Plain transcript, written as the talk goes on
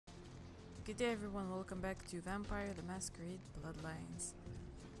Good day everyone, welcome back to Vampire the Masquerade Bloodlines.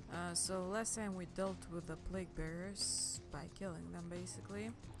 So last time we dealt with the plague bearers by killing them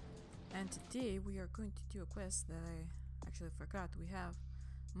basically. And today we are going to do a quest that I actually forgot. We have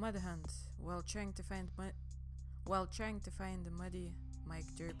Mud Hunt. While trying to find the muddy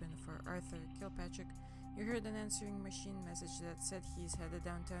Mike Durbin for Arthur Kilpatrick, you heard an answering machine message that said he's headed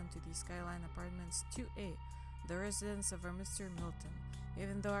downtown to the Skyline Apartments 2A, the residence of our Mr. Milton.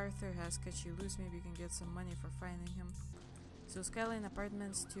 Even though Arthur has cut you loose, maybe you can get some money for finding him. So Skyline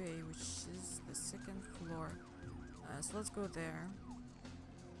Apartments 2A, which is the second floor. So let's go there.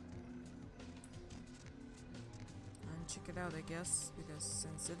 And check it out, I guess, because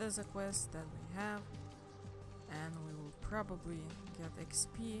since it is a quest that we have, and we will probably get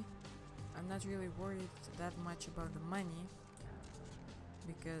XP, I'm not really worried that much about the money,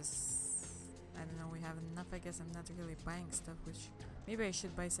 because I don't know, we have enough. I guess I'm not really buying stuff, which maybe I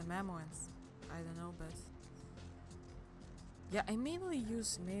should buy some ammo and I don't know, but yeah, I mainly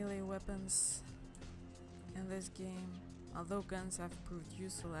use melee weapons in this game, although guns have proved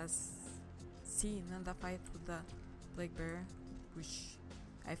useful as seen in the fight with the plague bearer, which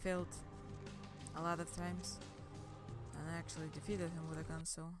I failed a lot of times and I actually defeated him with a gun,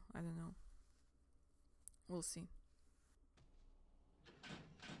 so I don't know, we'll see.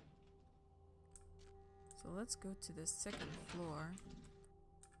 So let's go to the second floor.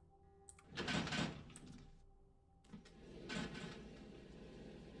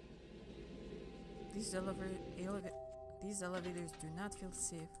 These elevators do not feel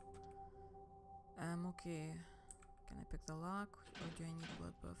safe. Okay. Can I pick the lock or do I need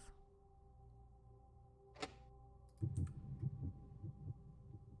blood buff?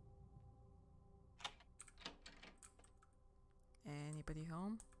 Anybody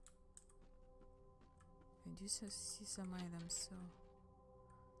home? I do see some items, so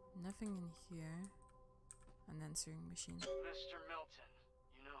nothing in here. An answering machine. Mr. Milton,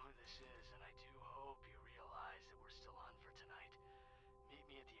 you know who this is, and I do hope you realize that we're still on for tonight. Meet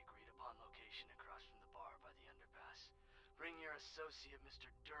me at the agreed upon location across from the bar by the underpass. Bring your associate,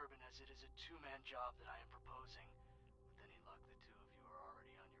 Mr. Durbin, as it is a two-man job that I am proposing. With any luck, the two of you are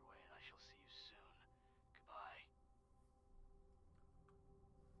already on your way, and I shall see you soon. Goodbye.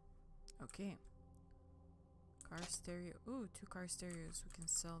 Okay. Car stereo. Ooh, 2 car stereos. We can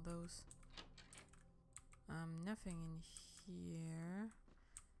sell those. Nothing in here.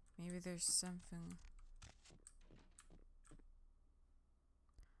 Maybe there's something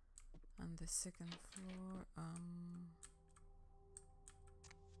on the second floor.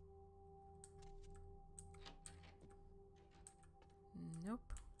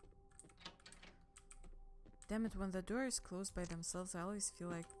 Nope. Damn it, when the door is closed by themselves, I always feel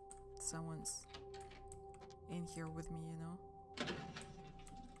like someone's in here with me, you know?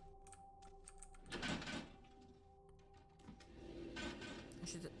 I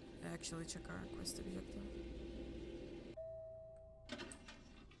should actually check our quest objective.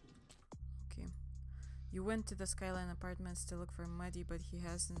 Okay. You went to the Skyline Apartments to look for Muddy, but he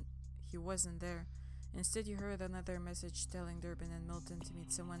wasn't there. Instead, you heard another message telling Durbin and Milton to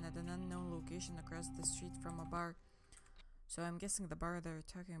meet someone at an unknown location across the street from a bar. So I'm guessing the bar they're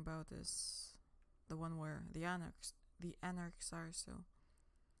talking about is the one where the anarchs are, so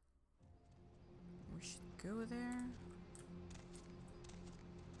we should go there.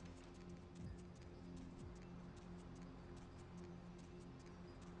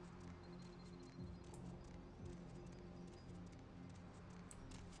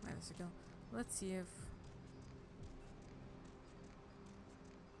 Wait a second. Let's see if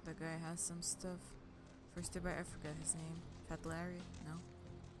the guy has some stuff. First tip, I forgot his name. Fat Larry? No?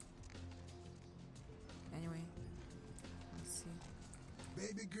 Anyway, let's see.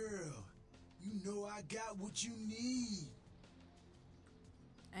 Baby girl, you know I got what you need.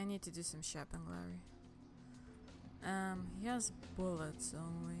 I need to do some shopping, Larry. He has bullets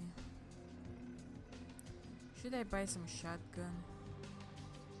only. Should I buy some shotgun?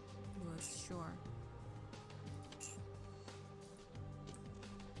 Bullets, sure.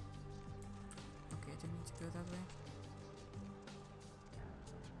 Okay, I don't need to go that way.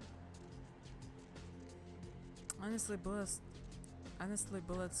 Honestly,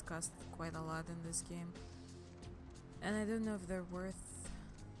 bullets cost quite a lot in this game, and I don't know if they're worth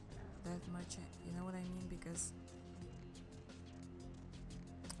that much. You know what I mean? Because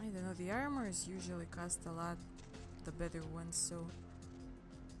I don't know. The armors usually cost a lot, the better ones. So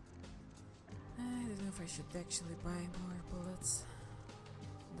I don't know if I should actually buy more bullets.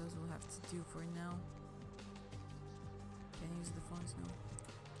 Those will have to do for now. Can I use the phones now?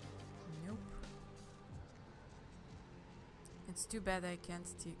 Nope. It's too bad I can't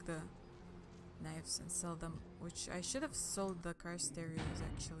take the knives and sell them, which I should have sold the car stereos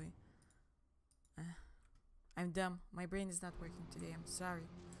actually. I'm dumb. My brain is not working today. I'm sorry.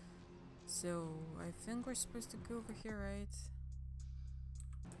 So I think we're supposed to go over here, right?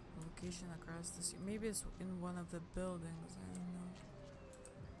 Location across the street. Maybe it's in one of the buildings. I don't know.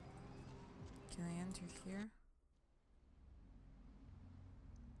 Can I enter here?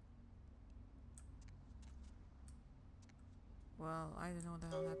 Well, I don't know what the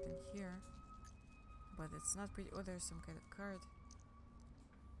hell happened here. But it's not pretty. Oh, there's some kind of card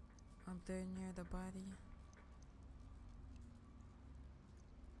up there near the body.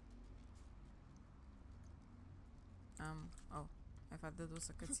 Oh, I thought that was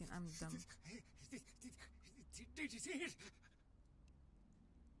a cutscene. I'm dumb. Did you see it?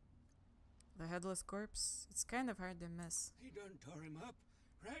 The headless corpse? It's kind of hard to miss. He done tore him up,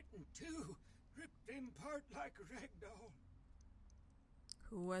 right in two, ripped him apart like a rag doll.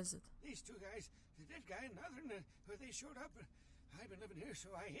 Who was it? These two guys, the dead guy and the other, where they showed up. I've been living here, so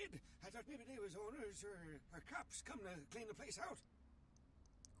I hid. I thought maybe they was owners or cops come to clean the place out.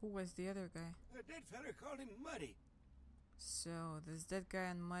 Who was the other guy? The dead feller called him Muddy. So, this dead guy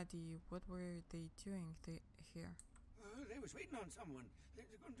and Muddy, what were they doing here? They was waiting on someone. They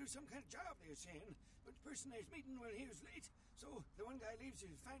were going to do some kind of job, they were saying. But the person they was meeting, well, he was late. So the one guy leaves to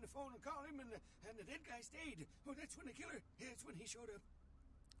find the phone and call him, and the dead guy stayed. Oh, that's when the killer, that's when he showed up.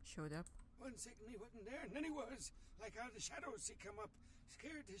 Showed up? 1 second he wasn't there, and then he was. Like out of the shadows he come up.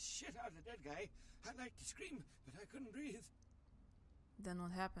 Scared the shit out of the dead guy. I'd like to scream, but I couldn't breathe. Then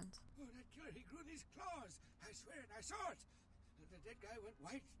what happened? Oh, that killer, he grew these claws. I swear it, I saw it. The dead guy went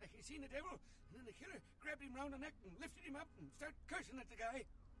white, like he seen the devil, and then the killer grabbed him round the neck and lifted him up and started cursing at the guy.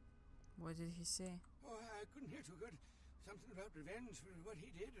 What did he say? Oh, I couldn't hear too good. Something about revenge for what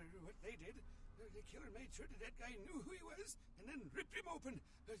he did or what they did. The killer made sure the dead guy knew who he was and then ripped him open.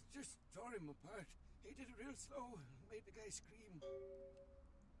 Just tore him apart. He did it real slow and made the guy scream.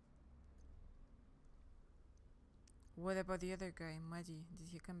 What about the other guy, Muddy? Did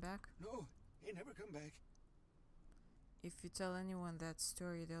he come back? No, he never come back. If you tell anyone that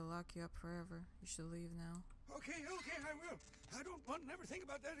story, they'll lock you up forever. You should leave now. Okay, I will. I don't want to never think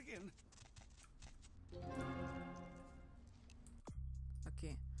about that again.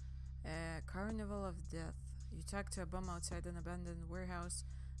 Okay. Carnival of Death. You talk to a bum outside an abandoned warehouse.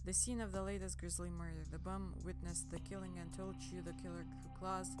 The scene of the latest grisly murder. The bum witnessed the killing and told you the killer grew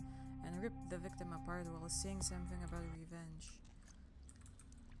claws and ripped the victim apart while saying something about revenge.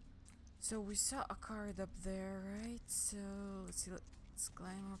 So we saw a card up there, right? So let's see, let's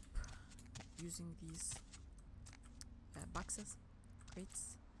climb up using these boxes,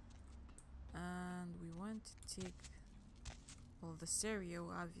 crates, and we want to take, well, the stereo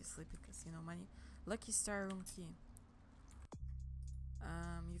obviously because, you know, money. Lucky Star room key.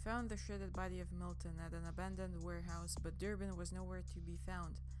 You found the shredded body of Milton at an abandoned warehouse, but Durbin was nowhere to be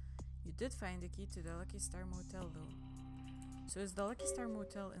found. You did find the key to the Lucky Star Motel though. So is the Lucky Star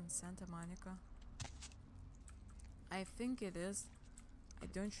Motel in Santa Monica? I think it is. I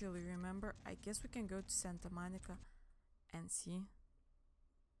don't really remember. I guess we can go to Santa Monica and see.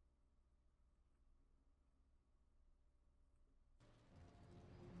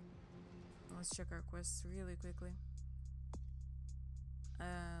 Let's check our quests really quickly.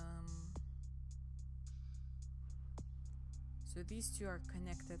 So these two are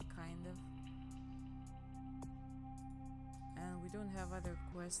connected, kind of. And we don't have other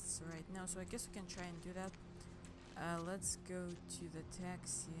quests right now, so I guess we can try and do that. Let's go to the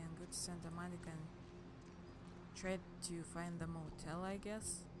taxi and go to Santa Monica and try to find the motel, I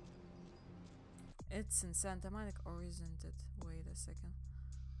guess. It's in Santa Monica, or isn't it? Wait a second.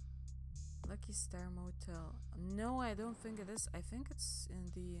 Lucky Star Motel. No, I don't think it is. I think it's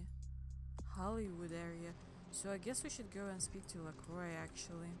in the Hollywood area. So I guess we should go and speak to LaCroix,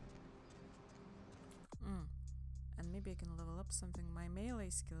 actually. And maybe I can level up something. My melee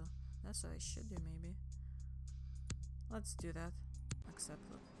skill. That's what I should do, maybe. Let's do that.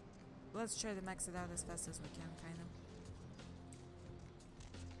 Accept it. Let's try to max it out as fast as we can, kind of.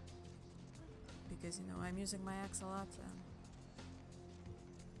 Because, you know, I'm using my axe a lot, and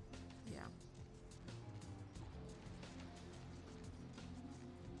yeah.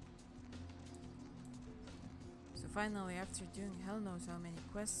 So finally, after doing hell knows how many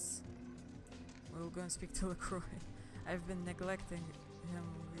quests, we'll go and speak to LaCroix. I've been neglecting him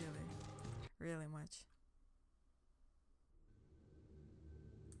really much.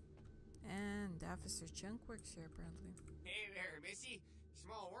 And Officer Chunk works here, apparently. Hey there, Missy.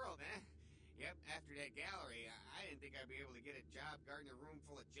 Small world, huh? Yep, after that gallery, I didn't think I'd be able to get a job guarding a room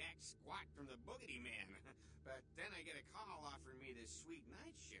full of Jack Squat from the Boogity Man. But then I get a call offering me this sweet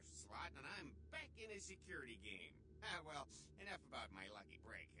night shift slot, and I'm back in a security game. Well, enough about my lucky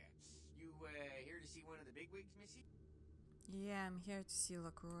break. You, here to see one of the bigwigs, Missy? Yeah, I'm here to see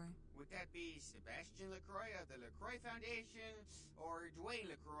LaCroix. Would that be Sebastian LaCroix of the LaCroix Foundation, or Dwayne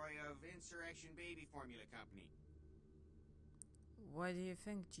LaCroix of Insurrection Baby Formula Company? What do you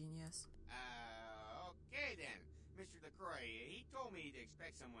think, genius? Okay then. Mr. LaCroix, he told me to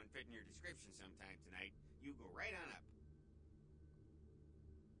expect someone fitting your description sometime tonight. You go right on up.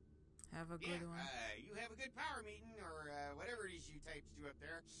 Have a good one. You have a good power meeting, or whatever it is you types do up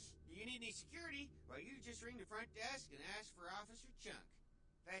there. Do you need any security? Well, you just ring the front desk and ask for Officer Chunk.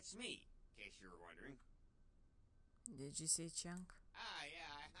 That's me, in case you were wondering. Did you say chunk?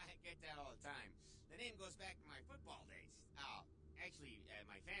 Yeah, I get that all the time. The name goes back to my football days. Actually,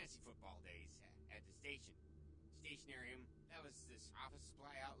 my fantasy football days at the station. Stationarium. That was this office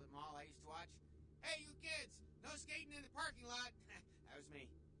supply outlet mall I used to watch. Hey, you kids! No skating in the parking lot! That was me.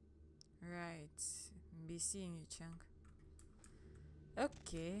 Right. Be seeing you, chunk.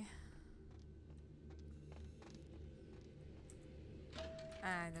 Okay.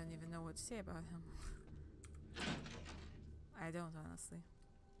 I don't even know what to say about him. I don't, honestly.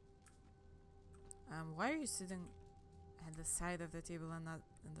 Why are you sitting at the side of the table and not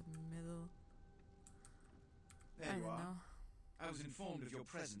in the middle? There I you don't are. know. I was informed of your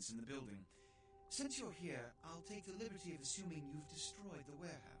presence in the building. Since you're here, I'll take the liberty of assuming you've destroyed the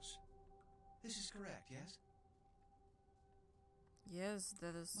warehouse. This is correct, yes? Yes,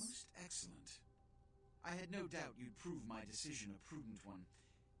 that is... Most excellent. I had no doubt you'd prove my decision a prudent one.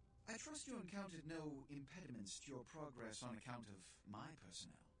 I trust you encountered no impediments to your progress on account of my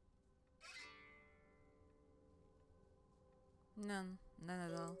personnel. None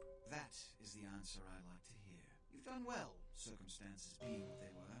at all. That is the answer I like to hear. You've done well, circumstances being what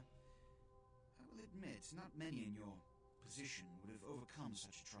they were. I will admit, not many in your position would have overcome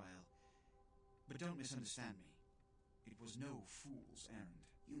such a trial. But don't misunderstand me. It was no fool's errand.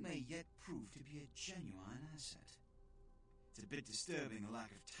 You may yet prove to be a genuine asset. It's a bit disturbing the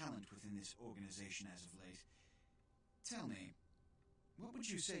lack of talent within this organization as of late. Tell me, what would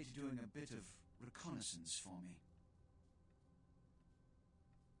you say to doing a bit of reconnaissance for me?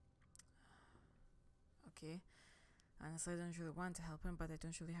 Okay. Honestly, I don't really want to help him, but I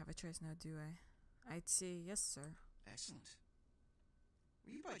don't really have a choice now, do I? I'd say yes, sir. Excellent.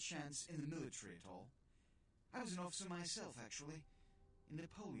 Were you by chance in the military at all? I was an officer myself, actually, in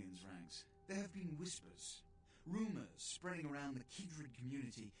Napoleon's ranks. There have been whispers, rumors spreading around the kindred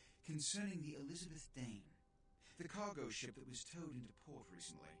community concerning the Elizabeth Dane, the cargo ship that was towed into port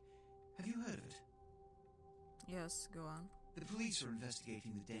recently. Have you heard of it? Yes, go on. The police are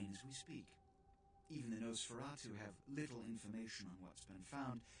investigating the Dane as we speak. Even the Nosferatu have little information on what's been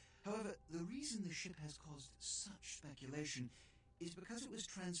found. However, the reason the ship has caused such speculation is because it was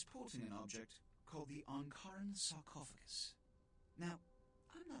transporting an object called the sarcophagus. Now,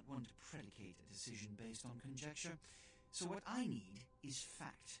 I'm not one to predicate a decision based on conjecture, so what I need is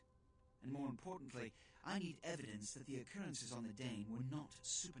fact. And more importantly, I need evidence that the occurrences on the Dane were not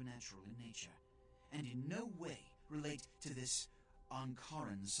supernatural in nature, and in no way relate to this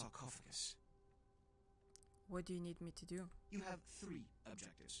sarcophagus. What do you need me to do? You have 3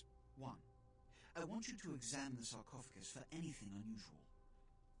 objectives. 1. I want you to examine the sarcophagus for anything unusual.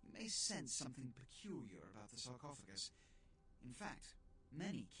 You may sense something peculiar about the sarcophagus. In fact,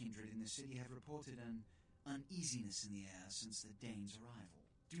 many kindred in the city have reported an uneasiness in the air since the Dane's arrival.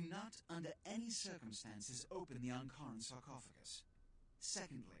 Do not, under any circumstances, open the sarcophagus.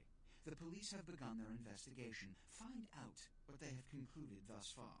 Secondly, the police have begun their investigation. Find out what they have concluded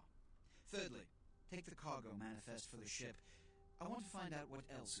thus far. Thirdly, take the cargo manifest for the ship. I want to find out what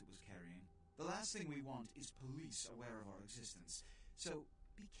else it was carrying. The last thing we want is police aware of our existence, so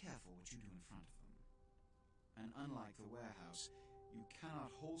be careful what you do in front of them. And unlike the warehouse, you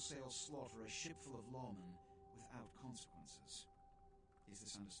cannot wholesale slaughter a ship full of lawmen without consequences. Is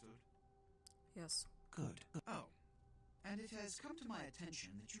this understood? Yes. Good. Oh, and it has come to my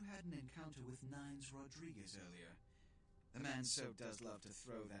attention that you had an encounter with Nines Rodriguez earlier. The man so does love to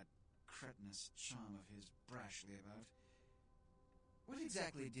throw that cretinous charm of his brashly about. What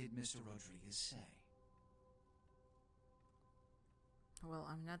exactly did Mr. Rodriguez say? Well,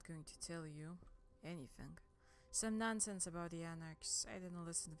 I'm not going to tell you anything. Some nonsense about the anarchs. I didn't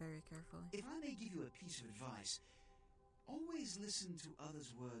listen very carefully. If I may give you a piece of advice, always listen to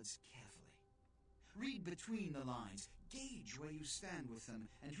others' words carefully. Read between the lines. Gauge where you stand with them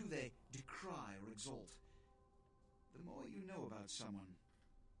and who they decry or exalt. The more you know about someone,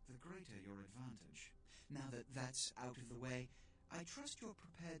 the greater your advantage. Now that that's out of the way, I trust you're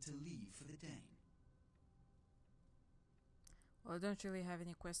prepared to leave for the Dane. Well, I don't really have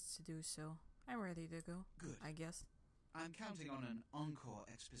any quests to do, so I'm ready to go. Good. I guess. I'm counting on an encore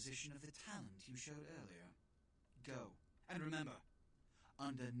exposition of the talent you showed earlier. Go. And remember,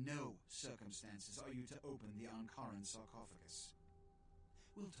 under no circumstances are you to open the Ankaran sarcophagus.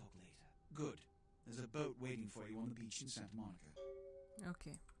 We'll talk later. Good. There's a boat waiting for you on the beach in Santa Monica.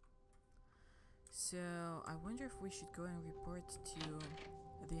 Okay. So, I wonder if we should go and report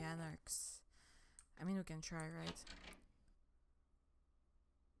to the Anarchs. I mean, we can try, right?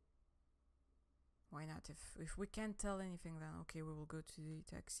 Why not? If we can't tell anything, then okay, we will go to the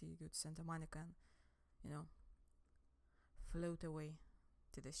taxi, go to Santa Monica, and, you know, float away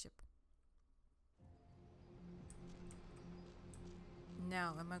to the ship.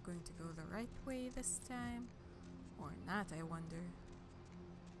 Now, am I going to go the right way this time? Or not, I wonder.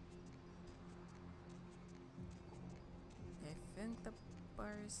 I think the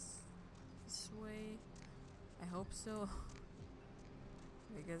bar is this way. I hope so.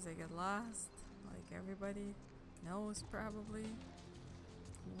 Because I get lost. Like everybody knows probably.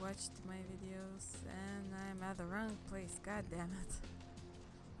 Who watched my videos. And I'm at the wrong place. God damn it.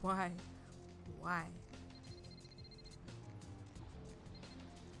 Why? Why?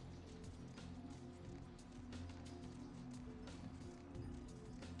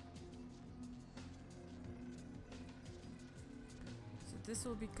 This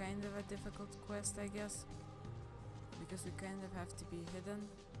will be kind of a difficult quest, I guess, because we kind of have to be hidden,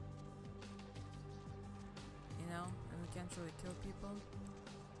 you know, and we can't really kill people.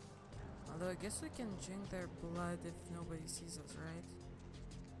 Although I guess we can drink their blood if nobody sees us, right?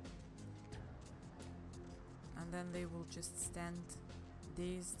 And then they will just stand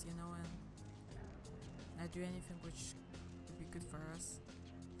dazed, you know, and not do anything, which would be good for us.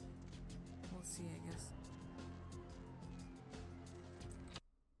 We'll see, I guess.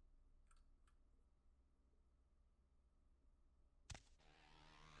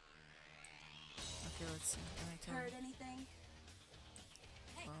 Let's see. Can I tell? Heard anything?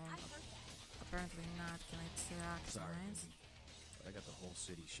 Hey, Well, I heard that. apparently not. Can I talk to Sorry, lines? but I got the whole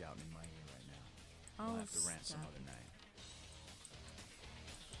city shouting in my ear right now. Oh, I'll have to rant some stop. other night.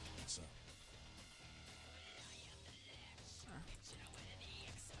 What's up?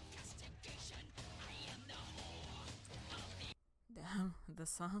 Damn, the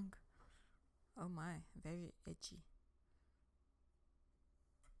song. Oh my, very edgy.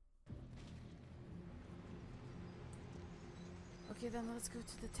 Okay, then let's go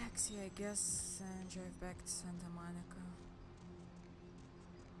to the taxi, I guess, and drive back to Santa Monica.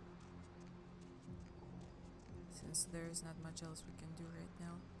 Since there is not much else we can do right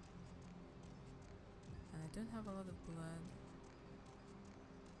now. And I don't have a lot of blood.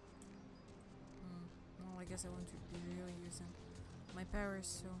 Well, I guess I want to be really using my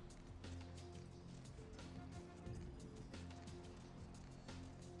powers, so...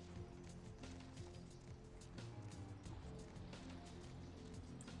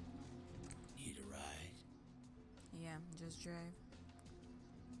 Yeah, just drive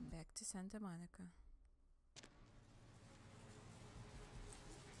back to Santa Monica.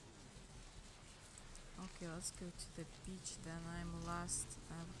 Okay, let's go to the beach then. I'm lost.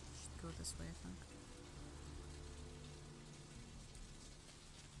 I should go this way, I think.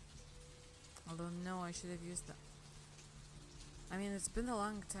 Although, no, I should have used the... I mean, it's been a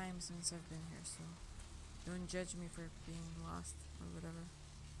long time since I've been here, so don't judge me for being lost or whatever.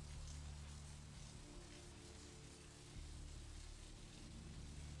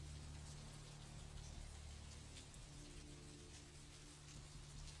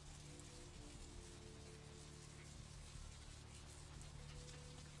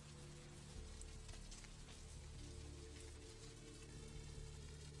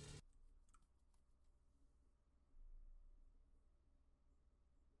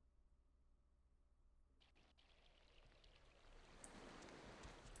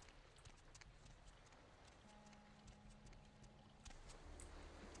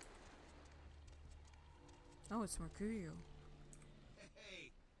 Oh, it's Mercurio.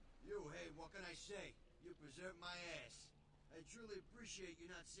 Hey, what can I say? You preserved my ass. I truly appreciate you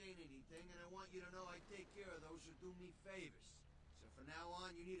not saying anything, and I want you to know I take care of those who do me favors. So from now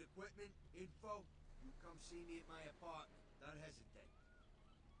on, you need equipment, info, you come see me at my apartment. Don't hesitate.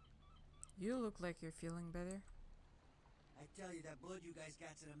 You look like you're feeling better. I tell you, that blood you guys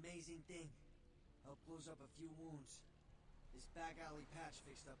got's an amazing thing. Helped close up a few wounds. This back alley patch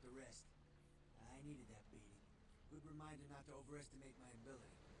fixed up the rest. I needed that beating. Good reminder not to overestimate my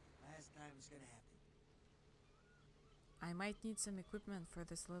ability. Last time it's gonna happen. I might need some equipment for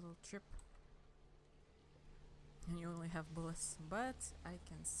this little trip. And you only have bullets, but I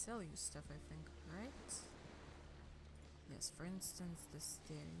can sell you stuff, I think, right? Yes, for instance, the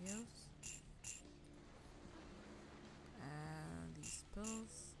stereos. These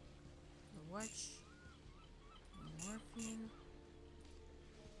pills. The watch. The morphine.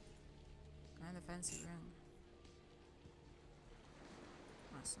 And a fancy ring.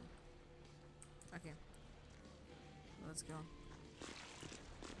 Awesome. Okay. Let's go.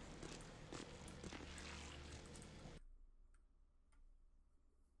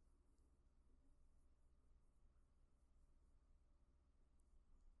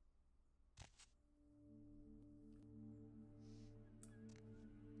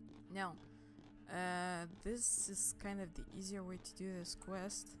 Now, this is kind of the easier way to do this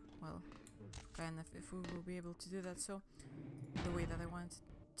quest. Well, kind of, if we will be able to do that. So, the way that I want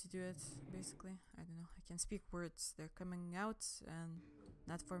to do it, basically, I don't know. I can speak words. They're coming out and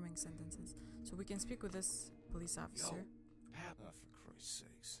not forming sentences. So we can speak with this police officer. For Christ's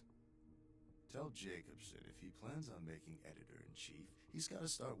sakes. Tell Jacobson if he plans on making editor-in-chief, he's got to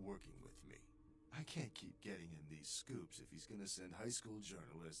start working with me. I can't keep getting him these scoops if he's gonna send high school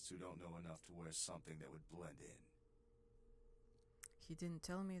journalists who don't know enough to wear something that would blend in. He didn't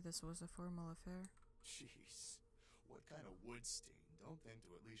tell me this was a formal affair. Jeez. What kind of Woodstein don't think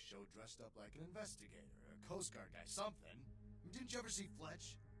to at least show dressed up like an investigator, or a Coast Guard guy, something? Didn't you ever see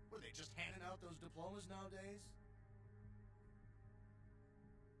Fletch? Were they just handing out those diplomas nowadays?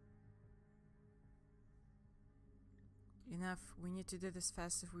 Enough. We need to do this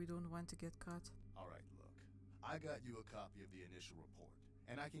fast if we don't want to get caught. Alright, look. I got you a copy of the initial report,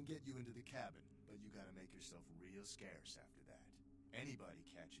 and I can get you into the cabin, but you gotta make yourself real scarce after that. Anybody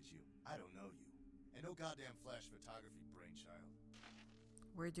catches you, I don't know you. And no goddamn flash photography brainchild.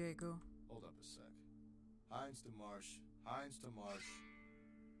 Where do I go? Hold up a sec. Hines to Marsh. Hines to Marsh.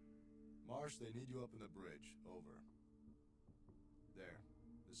 Marsh, they need you up in the bridge. Over. There.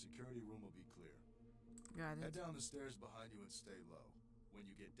 The security room will be clear. Got it. Head down the stairs behind you and stay low. When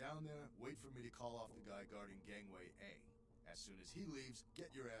you get down there, wait for me to call off the guy guarding gangway A. As soon as he leaves,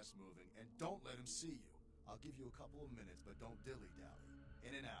 get your ass moving, and don't let him see you. I'll give you a couple of minutes, but don't dilly-dally.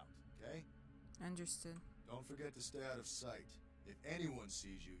 In and out, okay? Understood. Don't forget to stay out of sight. If anyone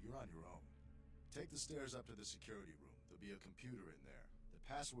sees you, you're on your own. Take the stairs up to the security room. There'll be a computer in there. The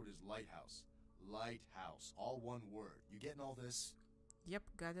password is Lighthouse. Lighthouse. All one word. You getting all this? Yep,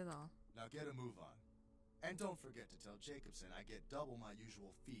 got it all. Now get a move on. And don't forget to tell Jacobson I get double my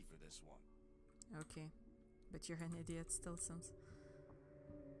usual fee for this one. Okay. But you're an idiot still, since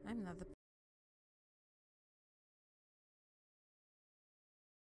I'm not the...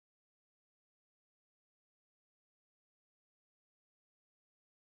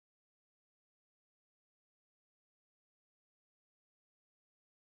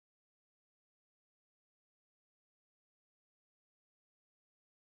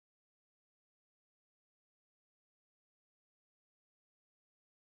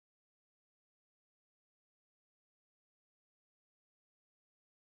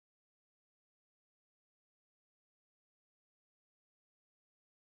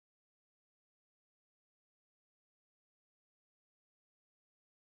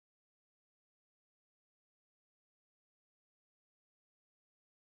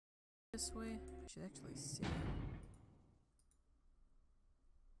 This way? I should actually see.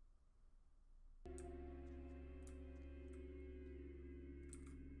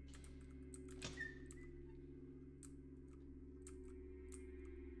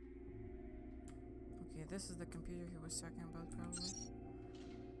 Okay, this is the computer he was talking about, probably.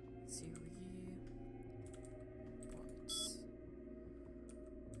 Let's see, reports.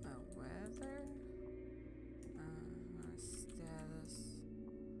 Weather. Status.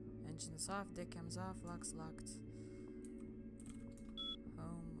 Engine is off, deck cams off, locks locked.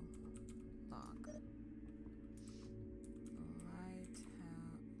 Home lock.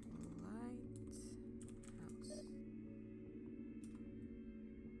 Lighthouse.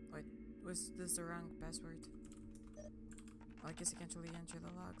 Wait, was this the wrong password? Well, I guess I can't really enter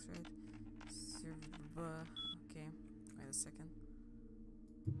the logs, right? Okay, wait a second.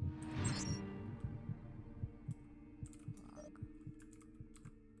 Log.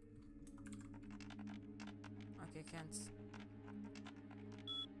 Okay, can't.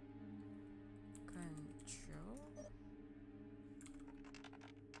 Control.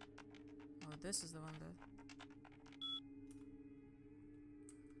 Oh, this is the one that.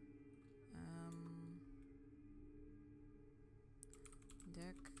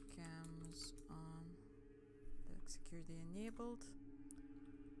 Deck cams on. Deck security enabled.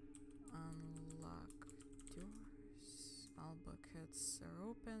 Unlock doors. All bulkheads are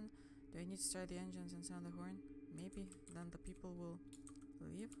open. Do I need to start the engines and sound the horn? Maybe. Then the people will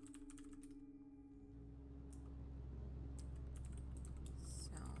leave.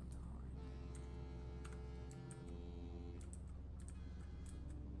 Sound horn.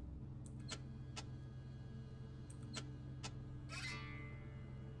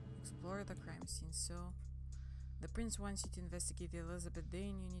 Explore the crime scene. So, the prince wants you to investigate the Elizabeth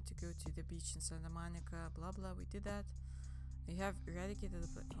Dane. You need to go to the beach in Santa Monica. Blah blah. We did that. We have eradicated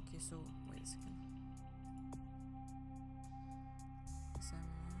the okay, so wait a second.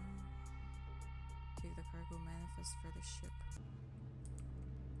 Take the cargo manifest for the ship.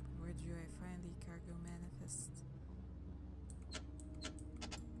 Where do I find the cargo manifest?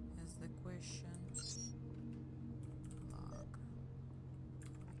 Is the question. Log.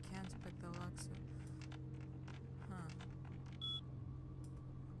 I can't pick the log, so. Huh.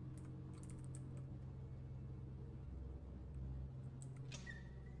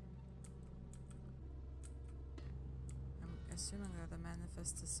 I'm assuming that the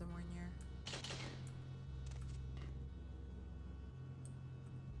manifest is somewhere near.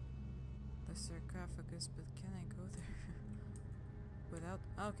 The sarcophagus, but can I go there? Without.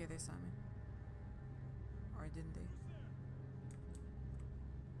 Oh, okay, they saw me. Or didn't they?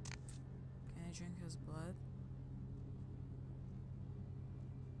 Can I drink his blood?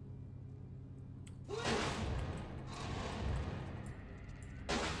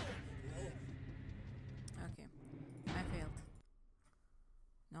 Okay, I failed.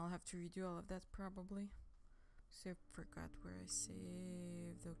 Now I'll have to redo all of that probably. So I forgot where I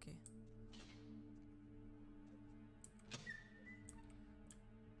saved. Okay.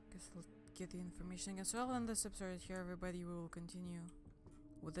 Guess I'll get the information again. So I'll end this episode here, everybody. We will continue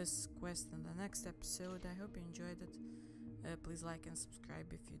with this quest in the next episode. I hope you enjoyed it. Please like and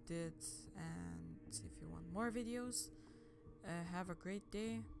subscribe if you did. And if you want more videos, have a great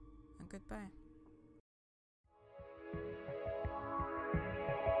day and goodbye.